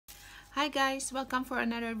Hi guys, welcome for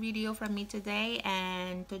another video from me today,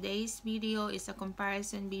 and today's video is a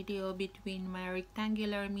comparison video between my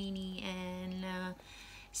rectangular mini and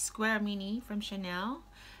square mini from Chanel.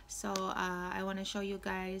 So I want to show you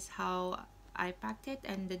guys how I packed it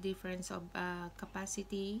and the difference of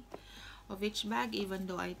capacity of each bag, even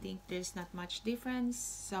though I think there's not much difference.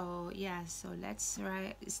 So yeah, so let's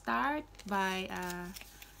start by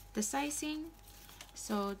the sizing.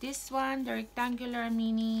 So this one, the rectangular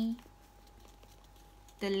mini,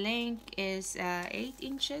 the length is 8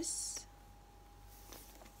 inches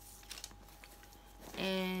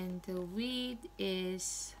and the width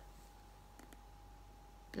is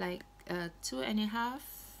like 2.5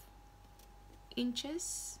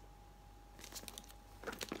 inches.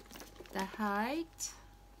 The height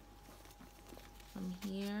from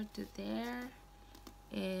here to there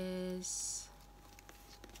is,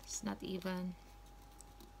 it's not even,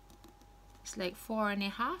 it's like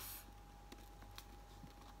 4.5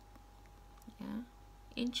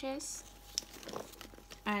 inches.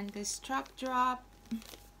 And the strap drop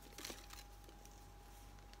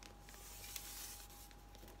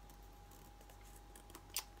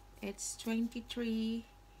it's 23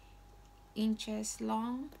 inches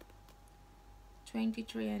long,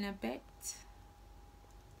 23 and a bit.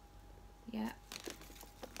 Yeah.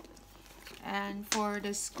 And for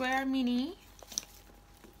the square mini,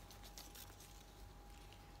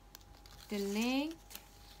 the length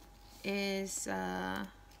is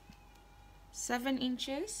 7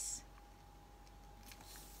 inches.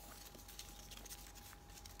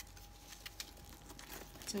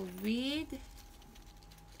 The width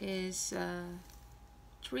is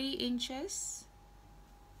 3 inches,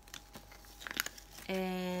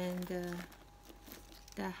 and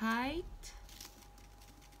the height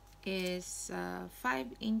is 5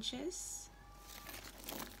 inches,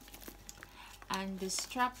 and the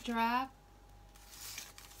strap drop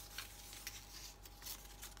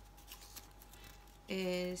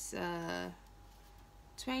is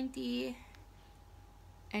 20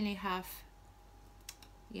 and a half,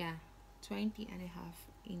 20 and a half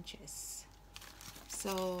inches.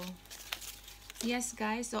 So yes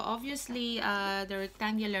guys, so obviously the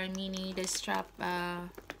rectangular mini, the strap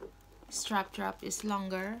drop is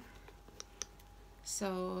longer.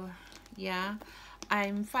 So yeah,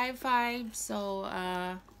 I'm 5'5", so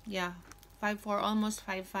 5'4", almost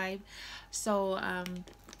 5'5". So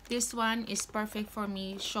this one is perfect for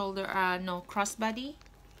me. Shoulder, no, crossbody.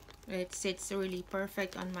 It sits really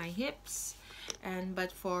perfect on my hips. And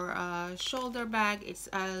but for shoulder bag, it's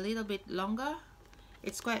a little bit longer.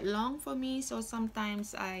 It's quite long for me, so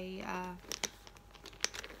sometimes I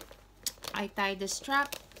tie the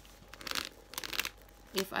strap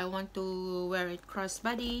if I want to wear it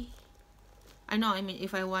crossbody. I mean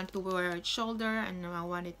if I want to wear it shoulder and I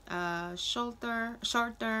want it shorter,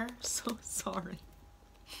 so sorry,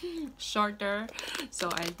 shorter, so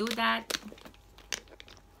I'll do that.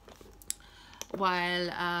 While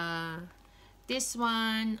this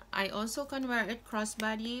one, I also can wear it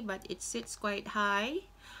crossbody, but it sits quite high,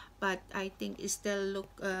 but I think it still look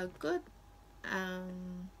good.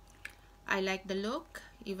 I like the look,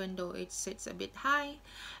 even though it sits a bit high,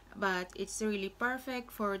 but it's really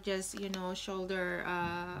perfect for just, you know, shoulder,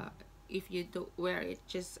 if you do wear it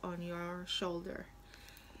just on your shoulder.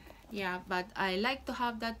 Yeah, but I like to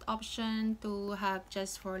have that option to have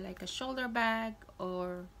just for like a shoulder bag,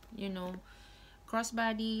 or you know,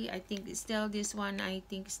 crossbody. I think still this one, I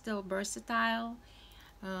think still versatile.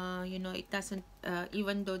 You know, it doesn't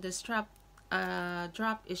even though the strap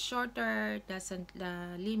drop is shorter, doesn't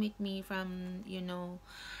limit me from, you know,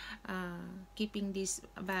 keeping this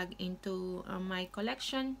bag into my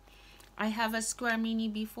collection. I have a square mini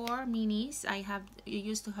before, minis. I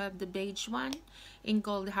used to have the beige one in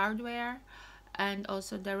gold hardware, and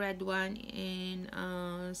also the red one in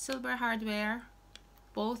silver hardware,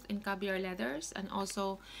 both in caviar leathers, and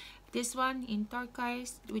also this one in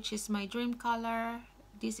turquoise, which is my dream color.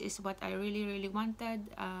 This is what I really wanted.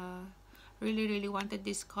 Really wanted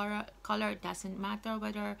this color. It doesn't matter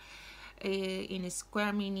whether in a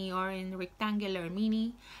square mini or in rectangular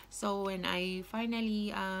mini. So when I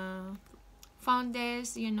finally found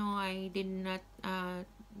this, you know, I do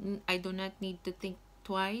not need to think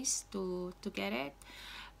twice to get it,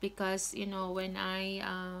 because you know, when I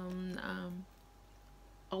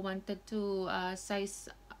wanted to size,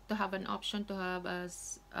 to have an option to have a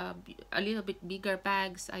little bit bigger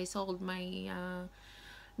bags, I sold my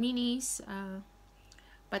minis,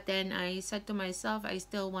 but then I said to myself, I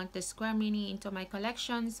still want the square mini into my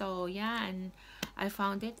collection. So yeah, and I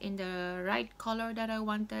found it in the right color that I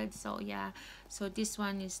wanted. So yeah, so this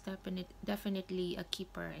one is definitely a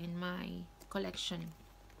keeper in my collection.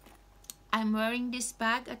 I'm wearing this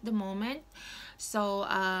bag at the moment. So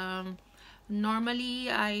normally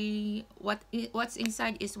what's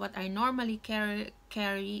inside is what I normally carry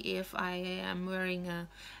if I am wearing a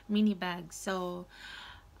mini bag. So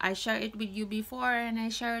I share it with you before, and I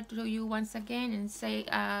share it to you once again, and say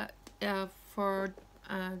for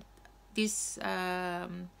this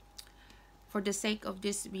for the sake of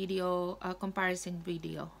this video, comparison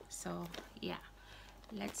video. So yeah,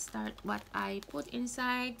 let's start what I put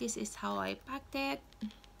inside. This is how I packed it.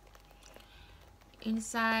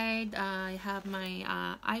 Inside I have my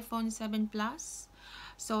iPhone 7 Plus.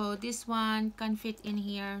 So this one can fit in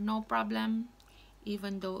here no problem,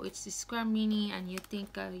 even though it's a square mini and you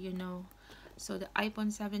think you know. So the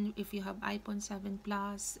iPhone 7, if you have iPhone 7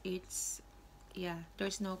 Plus, it's, yeah,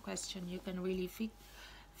 there's no question, you can really fit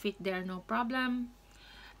there no problem.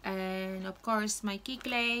 And of course my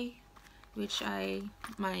Keyclay, which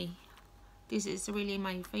this is really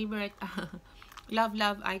my favorite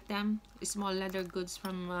love item, small leather goods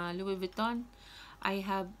from Louis Vuitton. I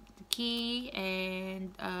have the key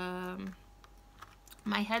and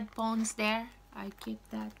my headphones there. I keep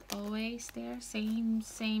that always there, same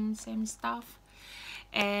stuff.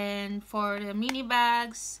 And for the mini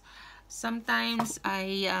bags, sometimes I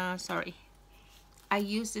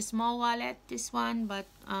use the small wallet, this one, but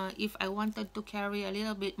if I wanted to carry a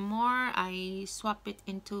little bit more, I swap it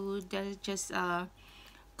into the just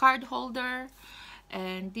card holder.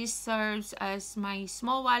 And this serves as my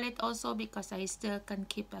small wallet also, because I still can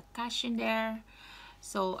keep a cash in there.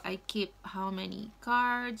 So I keep how many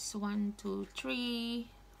cards? 1, 2, 3,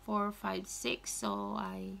 4, 5, 6. So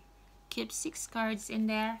I keep 6 cards in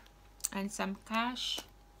there and some cash.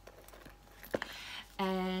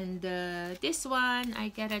 And this one I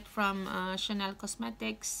get it from Chanel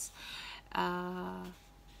Cosmetics.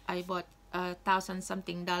 I bought $1,000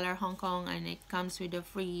 something Hong Kong, and it comes with a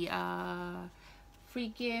free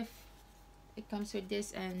gift. It comes with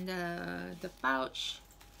this and the pouch,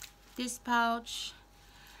 this pouch.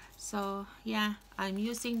 So yeah, I'm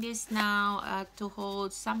using this now to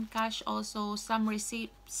hold some cash, also some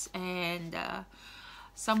receipts, and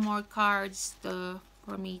some more cards for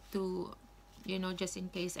me to, you know, just in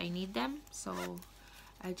case I need them. So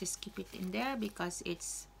I just keep it in there because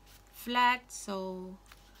it's flat, so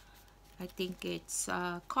I think it's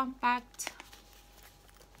compact.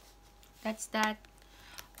 That's that.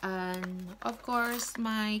 And of course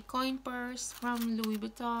my coin purse from Louis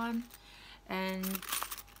Vuitton, and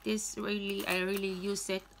this really, I really use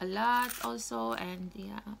it a lot also. And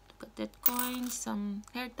yeah, look at that coin, some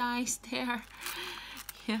hair ties there.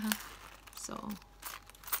 Yeah, so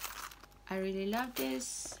I really love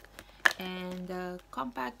this. And the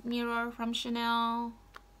compact mirror from Chanel.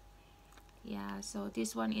 Yeah, so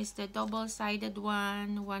this one is the double-sided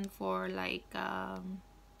one for like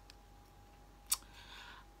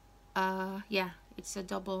yeah, it's a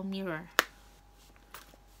double mirror.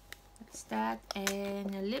 That's that.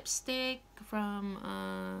 And a lipstick from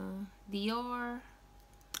Dior.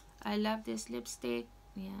 I love this lipstick.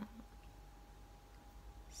 Yeah,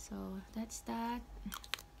 so that's that.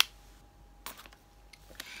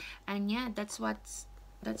 And yeah, that's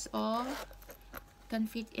all can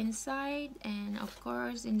fit inside. And of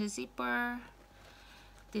course in the zipper,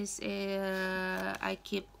 this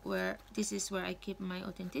this is where I keep my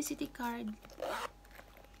authenticity card.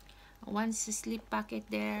 One slip pocket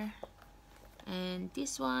there. And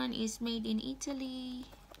this one is made in Italy.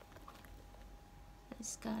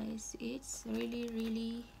 Yes guys, it's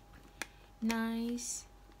really nice.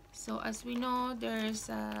 So as we know, there's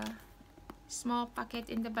a small pocket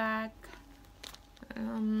in the back.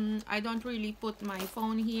 I don't really put my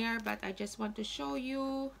phone here, but I just want to show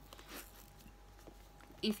you.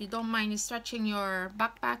 If you don't mind stretching your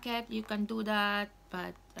back pocket, you can do that,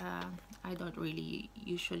 but I don't really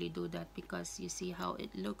usually do that because you see how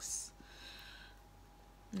it looks.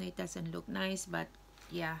 It doesn't look nice, but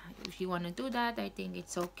yeah, if you want to do that, I think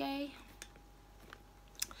it's okay.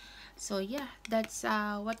 So yeah, that's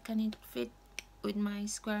what can it fit with my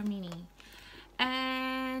square mini.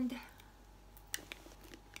 And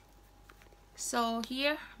so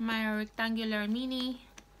here, my rectangular mini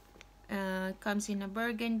comes in a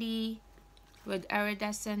burgundy with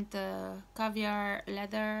iridescent caviar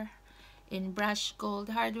leather in brushed gold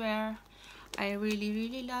hardware. I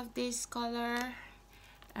really love this color.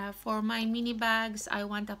 For my mini bags, I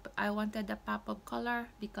wanted a pop of color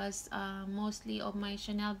because mostly of my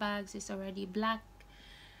Chanel bags is already black.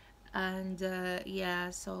 And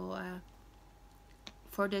yeah, so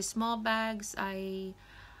For the small bags, I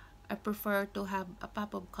prefer to have a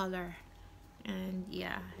pop of color. And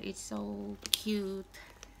yeah, it's so cute.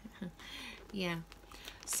 Yeah,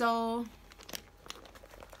 so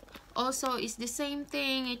also it's the same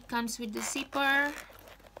thing. It comes with the zipper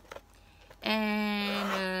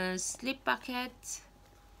and a slip pocket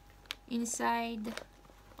inside,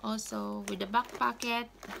 also with the back pocket.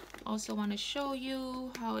 Also want to show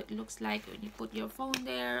you how it looks like when you put your phone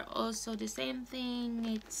there. Also the same thing.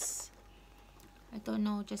 It's, I don't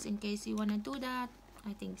know, just in case you want to do that,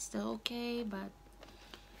 I think it's still okay, but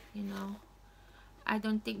you know, I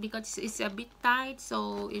don't think, because it's a bit tight,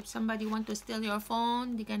 so if somebody want to steal your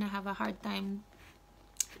phone, they're gonna have a hard time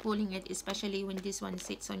pulling it, especially when this one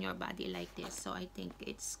sits on your body like this. So I think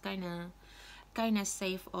it's kind of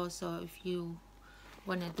safe also if you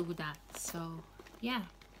want to do that. So yeah,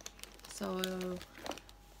 so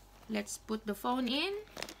let's put the phone in,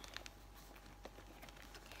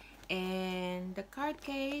 and the card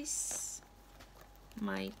case,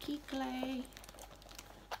 my key clay,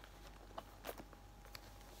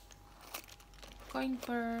 coin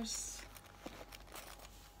purse,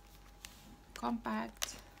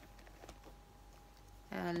 compact,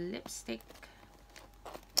 lipstick.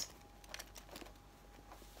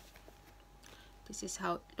 This is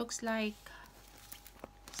how it looks like.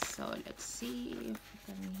 So let's see if we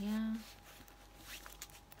can, yeah.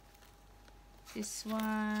 This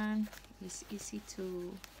one is easy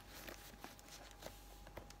to,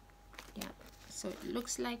 yeah. So it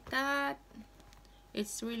looks like that.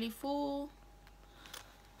 It's really full.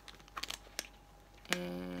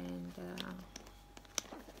 And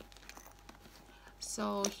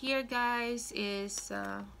so here, guys, is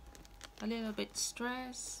a little bit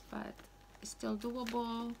stressed, but it's still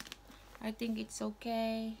doable. I think it's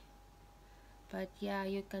okay. But yeah,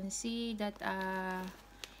 you can see that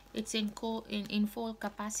it's in full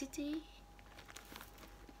capacity,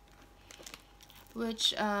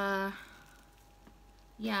 which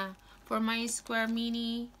yeah, for my Square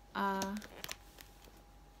Mini, I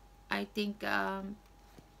think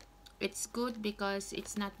it's good because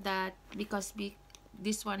it's not that, because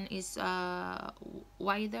this one is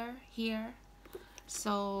wider here,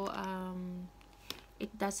 so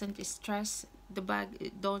it doesn't stress the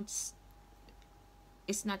bag.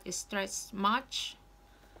 It's not stressed much.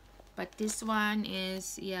 But this one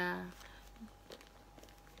is, yeah,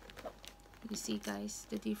 you see, guys,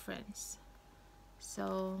 the difference.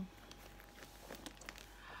 So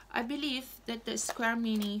I believe that the Square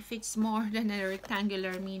Mini fits more than a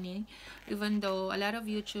rectangular mini, even though a lot of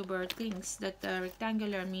YouTuber thinks that the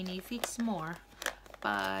rectangular mini fits more.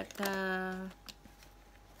 But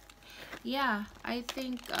yeah, I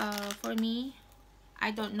think for me,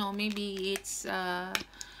 I don't know, maybe it's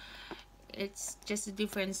just a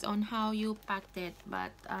difference on how you packed it.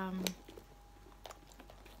 But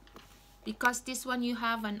because this one you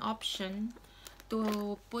have an option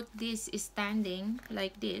to put this standing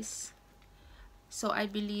like this, so I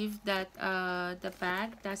believe that the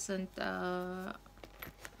bag doesn't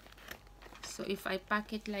so if I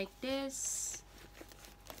pack it like this,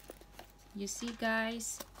 you see,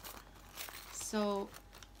 guys, so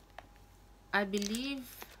I believe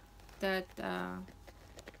that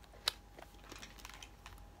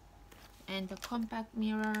and the compact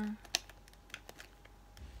mirror,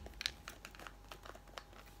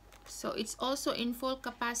 so it's also in full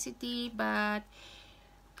capacity, but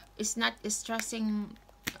it's not stressing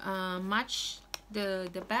much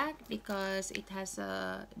the bag, because it has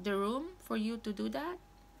the room for you to do that,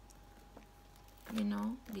 you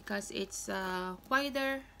know, because it's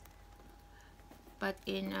wider. But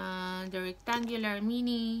in the rectangular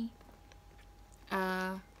mini,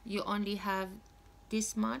 you only have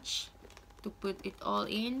this much to put it all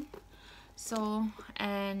in. So,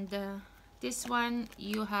 and this one,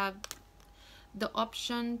 you have the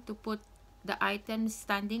option to put the items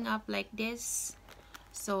standing up like this.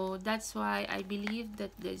 So that's why I believe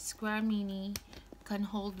that the Square Mini can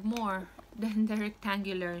hold more than the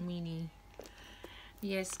rectangular mini.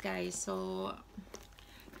 Yes, guys, so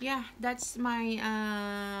yeah, that's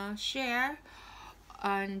my share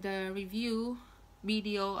and review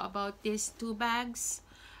video about these two bags.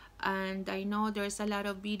 And I know there's a lot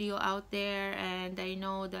of video out there, and I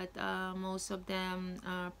know that most of them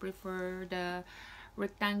prefer the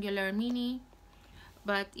rectangular mini.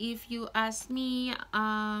 But if you ask me,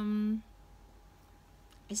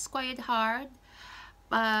 it's quite hard.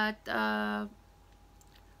 But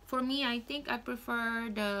for me, I think I prefer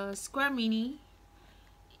the Square Mini,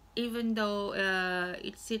 even though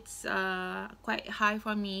it sits quite high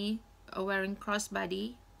for me wearing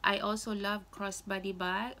crossbody. I also love crossbody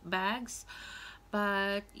bags,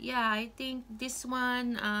 But yeah, I think this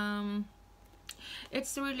one,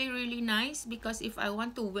 it's really nice, because if I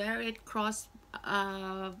want to wear it cross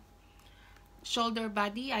shoulder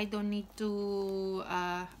body, I don't need to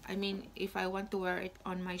I mean, if I want to wear it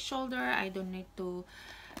on my shoulder, I don't need to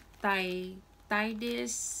tie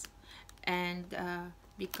this. And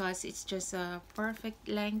because it's just a perfect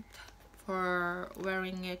length for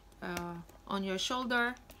wearing it on your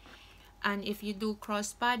shoulder. And if you do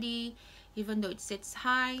crossbody, even though it sits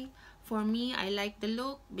high, for me, I like the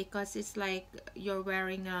look, because it's like you're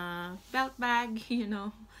wearing a belt bag, you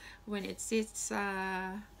know, when it sits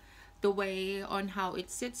the way on how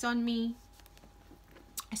it sits on me.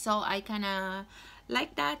 So I kind of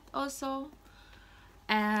like that also.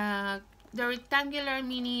 uh, the rectangular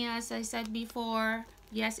mini, as I said before,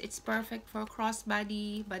 yes, it's perfect for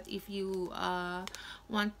crossbody, but if you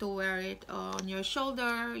want to wear it on your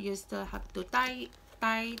shoulder, you still have to tie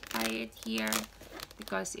it here,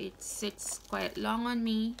 because it sits quite long on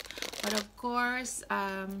me. But of course,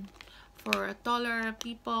 for taller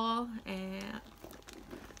people,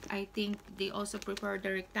 I think they also prefer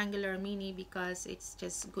the rectangular mini, because it's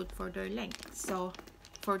just good for their length, so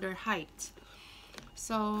for their height.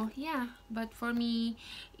 So yeah, but for me,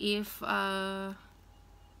 if I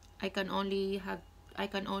can only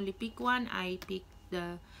pick one, I pick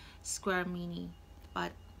the square mini.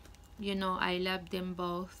 But you know, I love them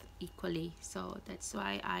both equally, so that's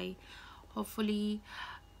why I hopefully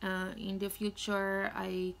in the future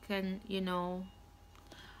I can, you know,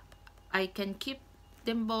 I can keep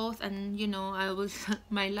them both, and you know, I will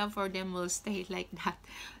my love for them will stay like that.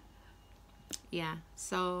 Yeah,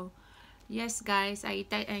 so yes guys, I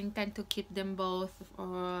intend to keep them both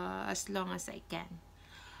for as long as I can.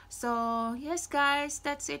 So yes guys,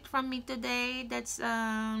 that's it from me today. That's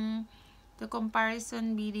the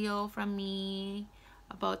comparison video from me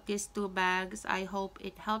about these two bags. I hope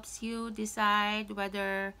it helps you decide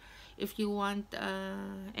whether if you want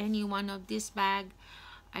any one of this bag.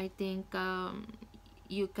 I think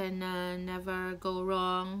you can never go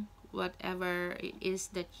wrong whatever it is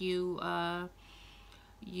that you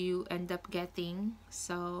end up getting.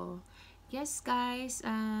 So yes guys,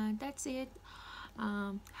 that's it.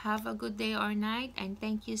 Have a good day or night, and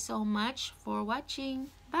thank you so much for watching.